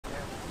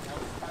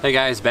Hey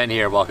guys, Ben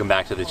here, welcome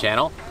back to the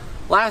channel.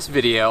 Last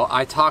video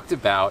I talked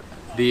about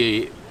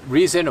the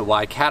reason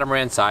why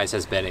catamaran size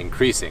has been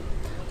increasing.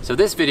 So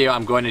this video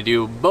I'm going to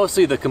do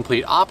mostly the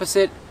complete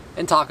opposite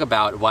and talk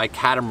about why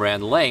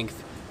catamaran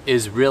length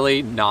is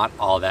really not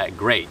all that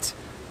great.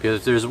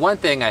 Because if there's one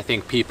thing I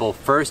think people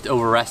first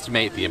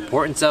overestimate the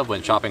importance of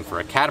when shopping for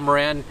a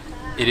catamaran,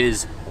 it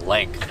is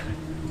length.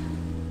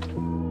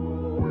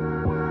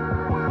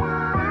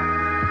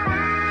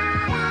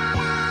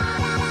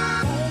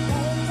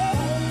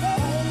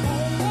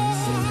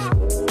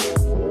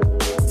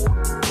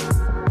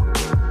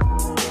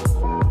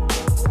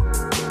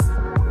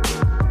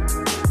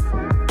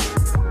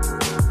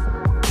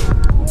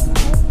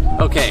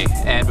 Okay,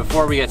 and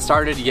before we get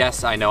started,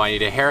 yes, I know I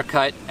need a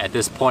haircut. At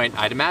this point,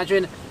 I'd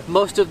imagine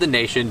most of the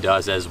nation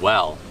does as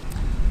well.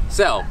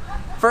 So,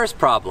 first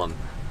problem,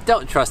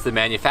 don't trust the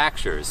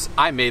manufacturers.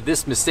 I made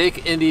this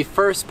mistake in the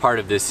first part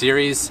of this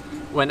series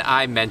when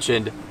I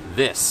mentioned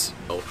this.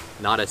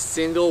 Not a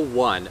single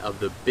one of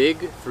the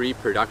big three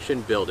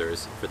production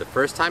builders, for the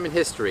first time in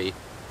history,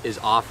 is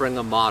offering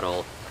a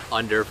model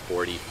under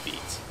 40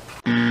 feet.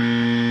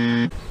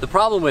 The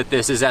problem with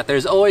this is that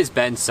there's always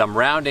been some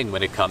rounding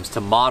when it comes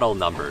to model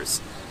numbers.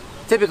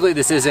 Typically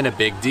this isn't a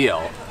big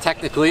deal.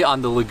 Technically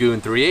on the Lagoon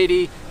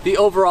 380, the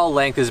overall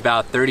length is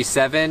about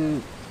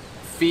 37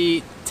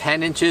 feet,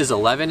 10 inches,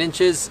 11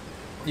 inches.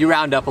 You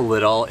round up a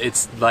little,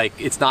 it's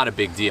not a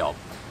big deal.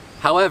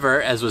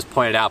 However, as was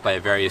pointed out by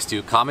a very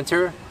astute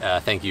commenter,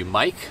 thank you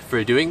Mike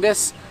for doing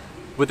this,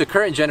 with the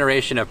current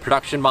generation of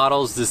production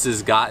models, this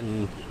has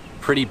gotten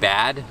pretty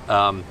bad.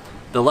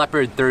 The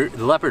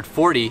Leopard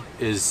 40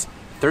 is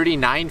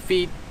 39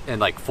 feet and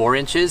like 4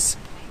 inches,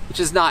 which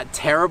is not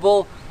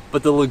terrible,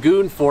 but the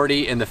Lagoon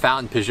 40 and the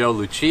Fountain Peugeot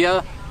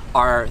Lucia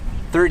are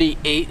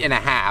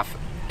 38.5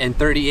 and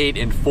 38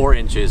 and 4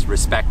 inches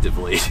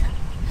respectively.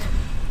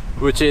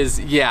 Which is,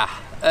 yeah,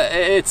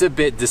 it's a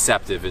bit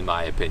deceptive in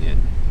my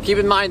opinion. Keep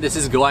in mind this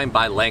is going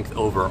by length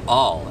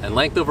overall, and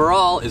length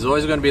overall is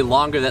always going to be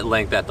longer than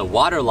length at the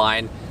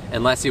waterline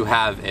unless you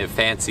have a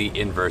fancy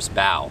inverse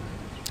bow.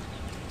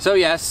 So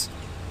yes,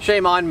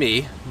 shame on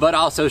me, but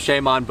also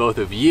shame on both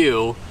of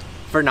you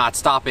for not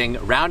stopping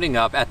rounding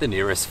up at the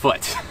nearest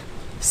foot.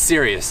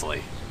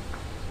 Seriously.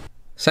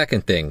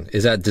 Second thing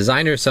is that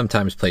designers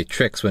sometimes play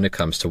tricks when it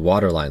comes to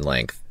waterline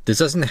length. This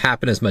doesn't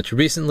happen as much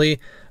recently,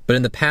 but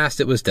in the past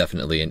it was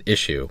definitely an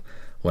issue.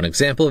 One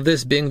example of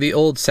this being the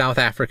old South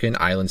African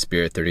Island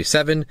Spirit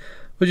 37,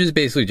 which is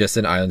basically just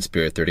an Island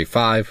Spirit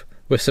 35,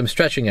 with some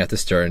stretching at the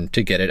stern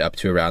to get it up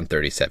to around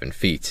 37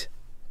 feet.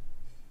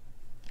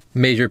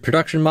 Major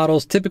production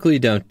models typically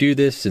don't do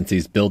this since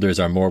these builders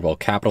are more well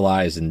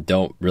capitalized and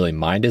don't really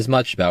mind as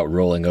much about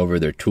rolling over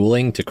their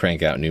tooling to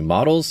crank out new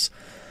models.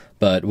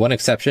 But one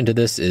exception to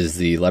this is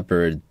the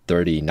Leopard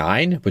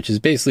 39, which is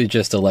basically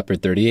just a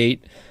Leopard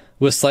 38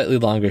 with slightly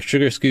longer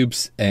sugar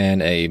scoops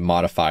and a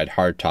modified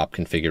hardtop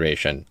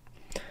configuration.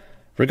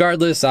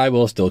 Regardless, I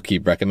will still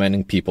keep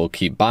recommending people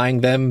keep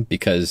buying them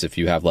because if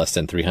you have less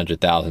than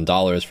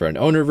 $300,000 for an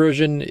owner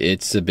version,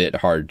 it's a bit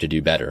hard to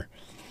do better.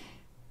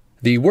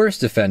 The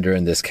worst offender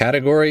in this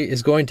category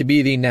is going to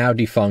be the now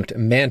defunct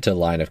Manta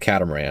line of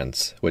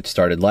catamarans, which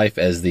started life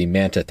as the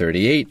Manta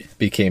 38,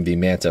 became the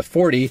Manta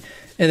 40,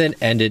 and then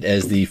ended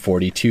as the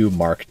 42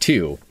 Mark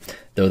II,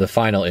 though the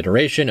final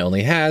iteration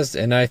only has,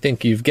 and I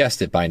think you've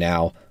guessed it by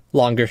now,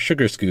 longer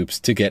sugar scoops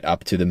to get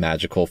up to the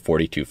magical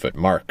 42-foot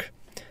mark.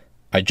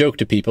 I joke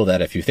to people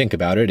that if you think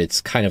about it,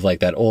 it's kind of like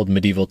that old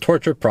medieval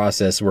torture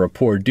process where a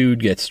poor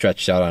dude gets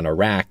stretched out on a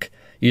rack.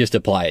 You just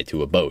apply it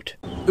to a boat.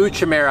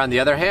 Catamaran, on the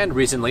other hand,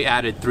 recently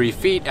added 3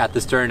 feet at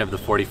the stern of the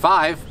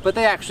 45, but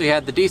they actually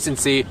had the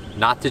decency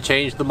not to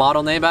change the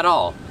model name at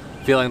all,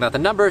 feeling that the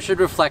number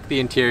should reflect the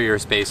interior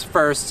space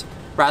first,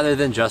 rather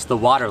than just the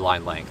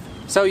waterline length.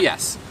 So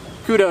yes,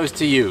 kudos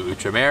to you,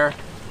 Catamaran.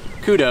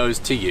 Kudos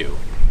to you.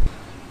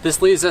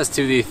 This leads us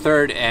to the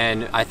third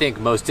and I think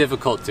most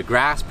difficult to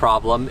grasp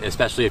problem,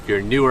 especially if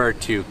you're newer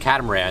to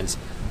catamarans,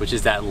 which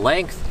is that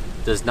length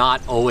does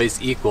not always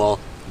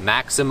equal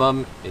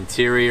maximum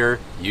interior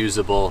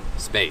usable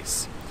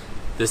space.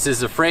 This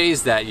is a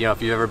phrase that,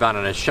 if you've ever been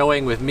on a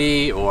showing with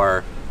me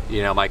or,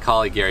 my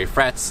colleague Gary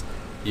Fretz,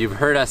 you've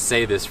heard us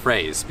say this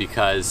phrase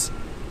because,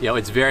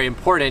 it's very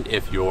important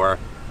if you're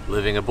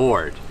living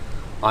aboard.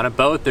 On a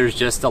boat, there's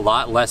just a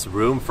lot less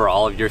room for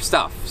all of your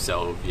stuff.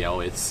 So,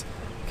 it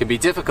can be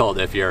difficult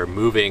if you're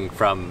moving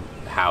from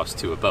house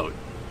to a boat.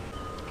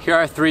 Here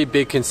are 3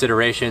 big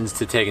considerations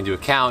to take into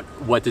account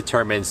what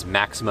determines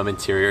maximum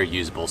interior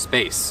usable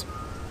space.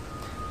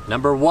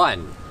 Number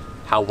 1,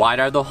 how wide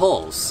are the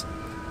hulls?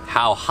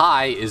 How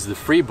high is the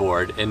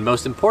freeboard? And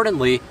most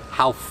importantly,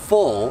 how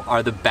full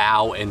are the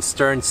bow and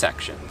stern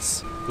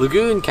sections?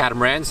 Lagoon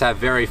catamarans have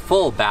very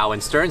full bow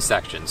and stern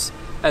sections.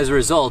 As a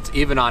result,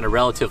 even on a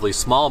relatively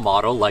small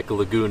model like a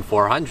Lagoon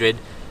 400,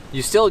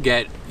 you still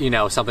get,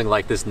 something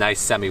like this nice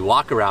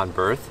semi-walk-around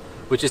berth,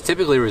 which is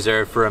typically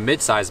reserved for a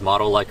mid-size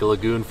model like a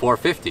Lagoon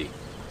 450.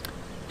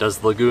 Does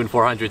the Lagoon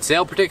 400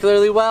 sail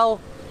particularly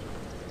well?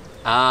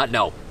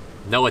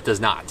 No, it does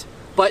not.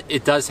 But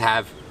it does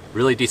have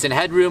really decent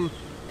headroom,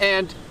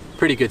 and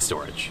pretty good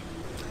storage.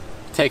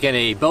 Taking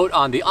a boat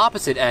on the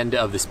opposite end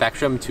of the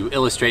spectrum to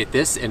illustrate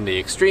this in the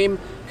extreme,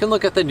 can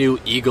look at the new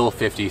Eagle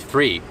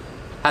 53.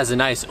 Has a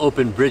nice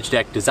open bridge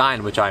deck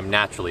design, which I'm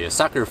naturally a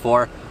sucker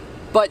for,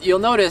 but you'll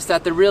notice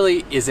that there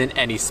really isn't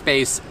any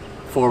space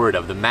forward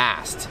of the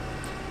mast.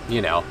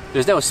 You know,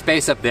 there's no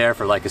space up there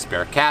for like a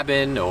spare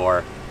cabin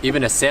or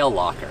even a sail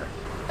locker.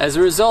 As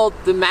a result,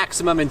 the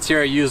maximum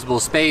interior usable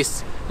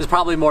space is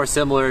probably more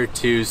similar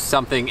to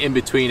something in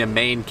between a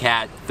main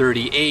Cat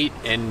 38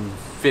 and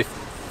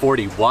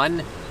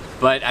 41.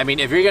 But I mean,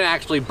 if you're gonna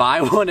actually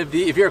buy one of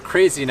these, if you're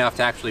crazy enough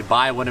to actually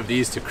buy one of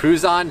these to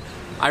cruise on,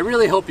 I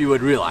really hope you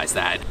would realize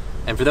that.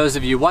 And for those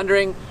of you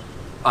wondering,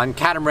 on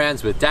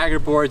catamarans with dagger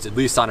boards, at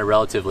least on a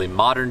relatively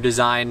modern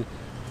design,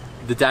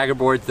 the dagger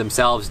boards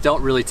themselves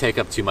don't really take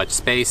up too much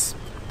space.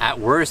 At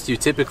worst, you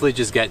typically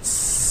just get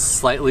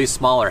slightly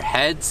smaller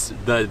heads.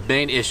 The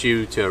main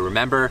issue to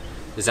remember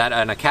is that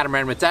on a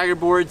catamaran with dagger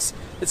boards,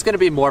 it's gonna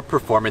be more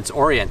performance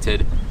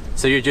oriented,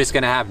 so you're just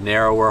gonna have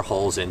narrower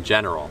holes in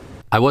general.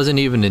 I wasn't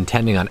even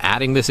intending on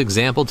adding this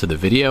example to the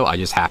video, I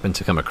just happened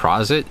to come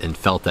across it and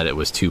felt that it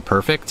was too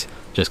perfect,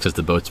 just because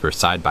the boats were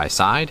side by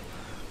side.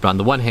 But on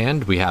the one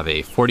hand, we have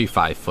a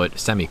 45-foot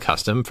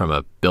semi-custom from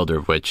a builder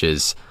which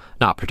is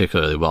not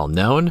particularly well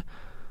known.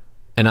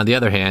 And on the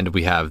other hand,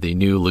 we have the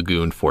new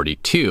Lagoon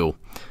 42.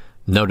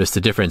 Notice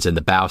the difference in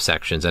the bow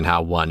sections and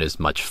how one is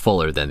much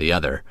fuller than the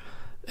other.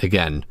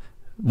 Again,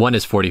 one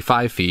is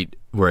 45 feet,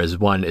 whereas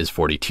one is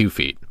 42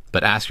 feet.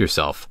 But ask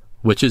yourself,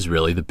 which is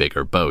really the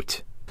bigger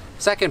boat?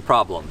 Second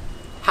problem,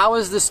 how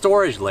is the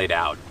storage laid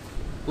out?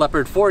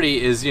 Leopard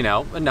 40 is, you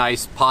know, a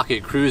nice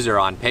pocket cruiser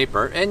on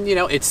paper, and you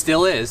know, it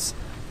still is.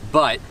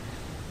 But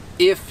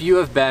if you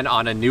have been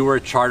on a newer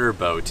charter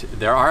boat,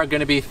 there are going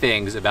to be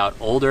things about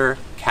older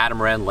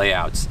catamaran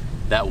layouts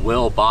that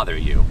will bother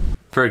you.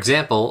 For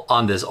example,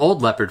 on this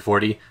old Leopard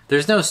 40,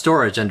 there's no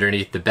storage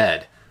underneath the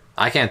bed.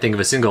 I can't think of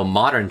a single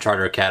modern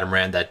charter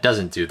catamaran that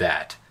doesn't do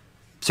that.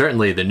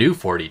 Certainly the new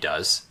 40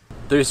 does.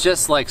 There's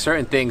just like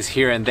certain things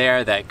here and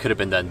there that could have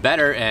been done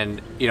better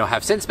and, you know,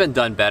 have since been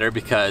done better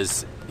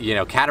because, you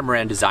know,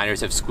 catamaran designers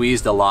have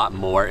squeezed a lot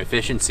more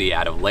efficiency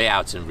out of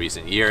layouts in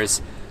recent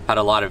years. Had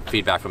a lot of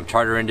feedback from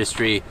charter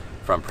industry,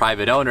 from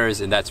private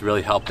owners, and that's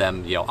really helped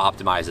them, you know,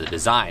 optimize the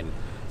design.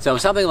 So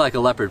something like a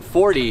Leopard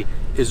 40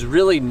 is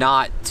really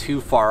not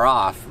too far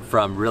off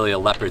from really a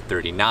Leopard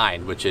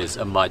 39, which is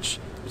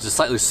it's a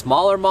slightly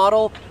smaller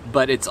model,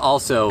 but it's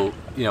also,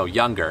 you know,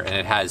 younger, and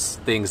it has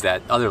things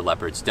that other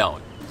Leopards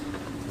don't.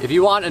 If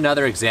you want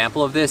another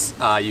example of this,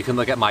 you can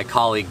look at my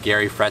colleague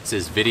Gary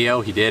Fretz's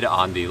video he did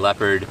on the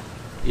Leopard,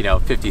 you know,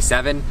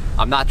 57.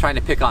 I'm not trying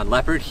to pick on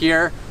Leopard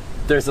here.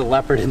 There's a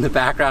Leopard in the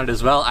background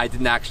as well. I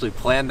didn't actually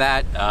plan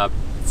that.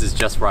 This is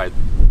just where I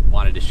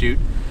wanted to shoot.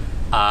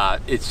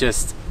 It's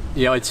just,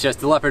 you know,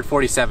 the Leopard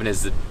 47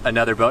 is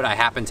another boat I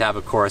happen to have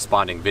a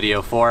corresponding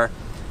video for.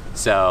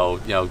 So,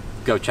 you know,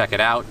 go check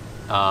it out.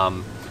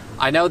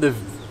 I know the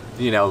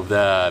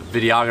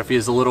videography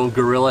is a little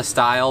guerrilla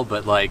style,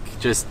 but like,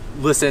 just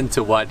listen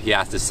to what he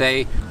has to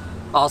say.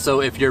 Also,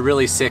 if you're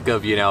really sick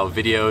of, you know,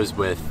 videos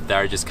that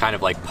are just kind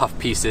of like puff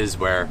pieces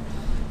where,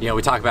 you know,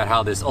 we talk about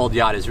how this old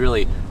yacht is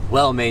really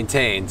well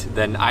maintained,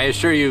 then I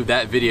assure you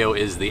that video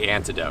is the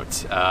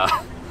antidote.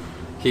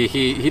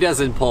 He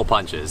doesn't pull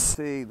punches.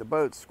 See, the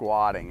boat's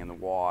squatting in the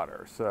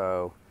water,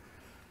 so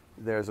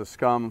there's a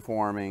scum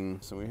forming.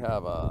 So we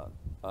have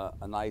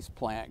a nice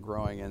plant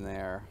growing in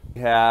there.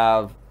 We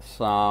have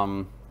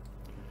some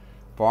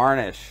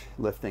varnish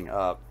lifting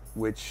up,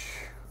 which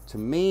to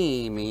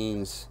me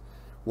means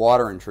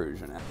water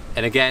intrusion.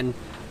 And again,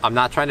 I'm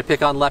not trying to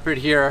pick on Leopard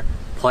here.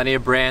 Plenty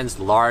of brands,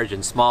 large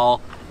and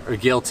small, are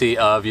guilty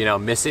of, you know,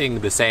 missing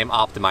the same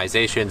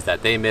optimizations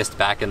that they missed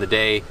back in the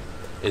day.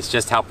 It's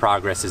just how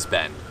progress has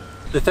been.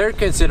 The third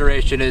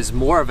consideration is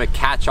more of a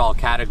catch-all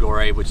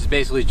category, which is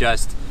basically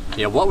just,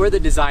 you know, what were the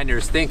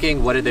designers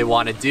thinking? What did they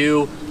want to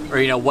do? Or,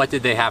 you know, what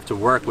did they have to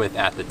work with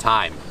at the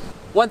time?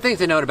 One thing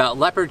to note about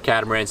Leopard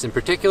catamarans in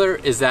particular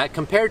is that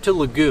compared to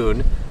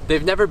Lagoon,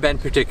 they've never been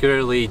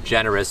particularly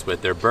generous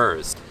with their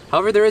berths.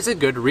 However, there is a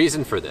good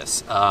reason for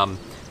this.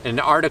 In an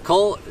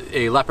article,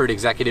 a Leopard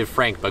executive,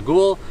 Frank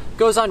Bagul,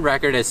 goes on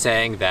record as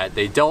saying that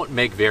they don't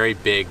make very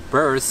big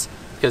berths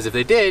because if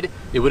they did,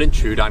 it would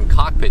intrude on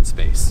cockpit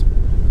space.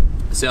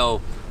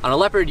 So on a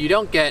Leopard, you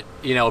don't get,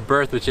 you know, a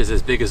berth which is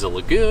as big as a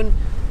Lagoon,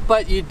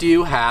 but you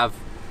do have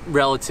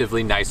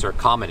relatively nicer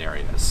common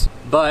areas.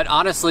 But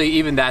honestly,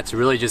 even that's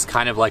really just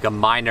kind of like a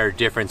minor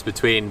difference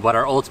between what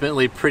are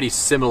ultimately pretty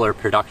similar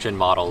production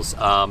models.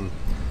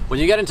 When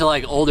you get into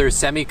like older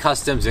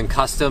semi-customs and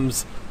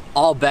customs,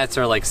 all bets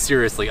are like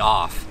seriously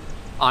off.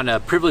 On a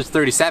Privilege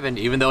 37,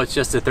 even though it's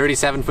just a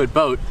 37-foot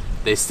boat,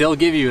 they still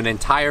give you an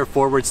entire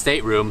forward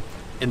stateroom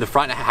in the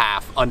front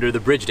half under the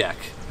bridge deck.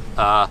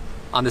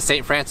 On the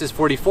St. Francis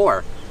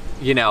 44,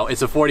 you know,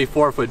 it's a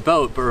 44-foot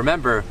boat, but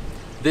remember,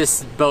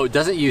 this boat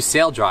doesn't use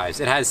sail drives.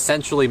 It has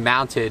centrally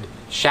mounted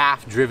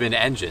shaft-driven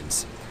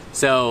engines.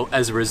 So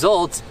as a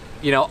result,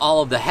 you know,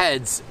 all of the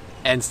heads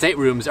And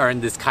staterooms are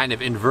in this kind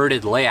of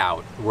inverted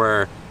layout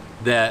where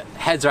the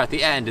heads are at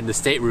the end and the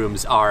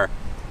staterooms are,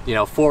 you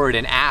know, forward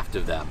and aft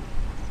of them.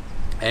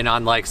 And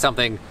on like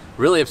something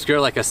really obscure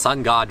like a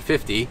Sun God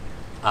 50,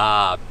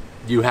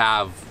 you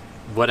have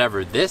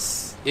whatever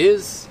this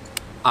is.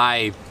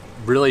 I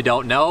really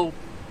don't know.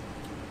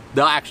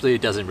 Though actually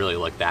it doesn't really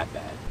look that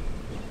bad.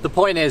 The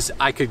point is,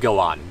 I could go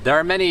on. There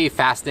are many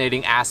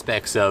fascinating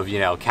aspects of, you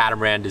know,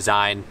 catamaran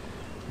design,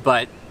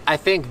 but I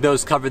think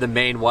those cover the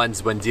main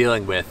ones when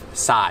dealing with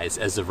size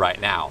as of right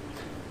now.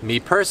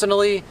 Me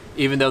personally,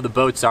 even though the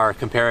boats are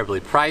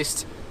comparably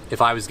priced,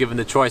 if I was given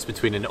the choice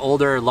between an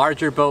older,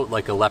 larger boat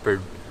like a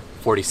Leopard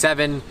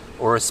 47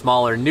 or a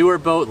smaller, newer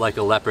boat like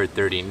a Leopard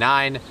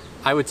 39,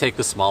 I would take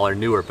the smaller,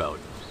 newer boat.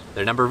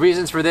 There are a number of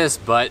reasons for this,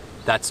 but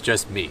that's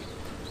just me.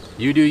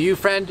 You do you,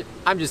 friend.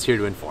 I'm just here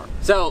to inform.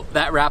 So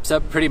that wraps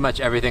up pretty much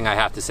everything I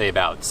have to say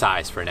about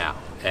size for now.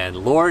 And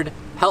Lord,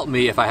 help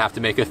me if I have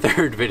to make a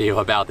third video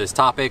about this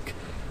topic.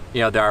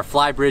 You know, there are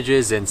fly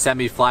bridges and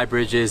semi-fly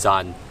bridges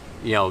on,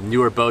 you know,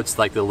 newer boats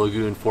like the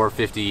Lagoon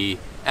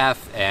 450F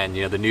and,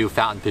 you know, the new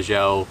Fountain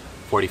Peugeot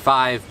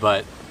 45,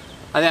 but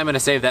I think I'm going to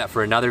save that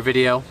for another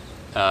video.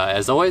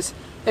 As always,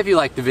 if you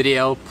liked the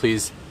video,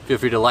 please feel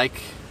free to like,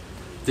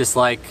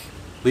 dislike,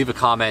 leave a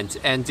comment,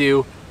 and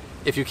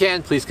if you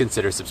can, please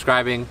consider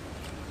subscribing.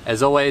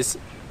 As always,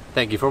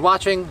 thank you for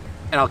watching,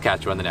 and I'll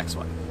catch you on the next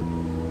one.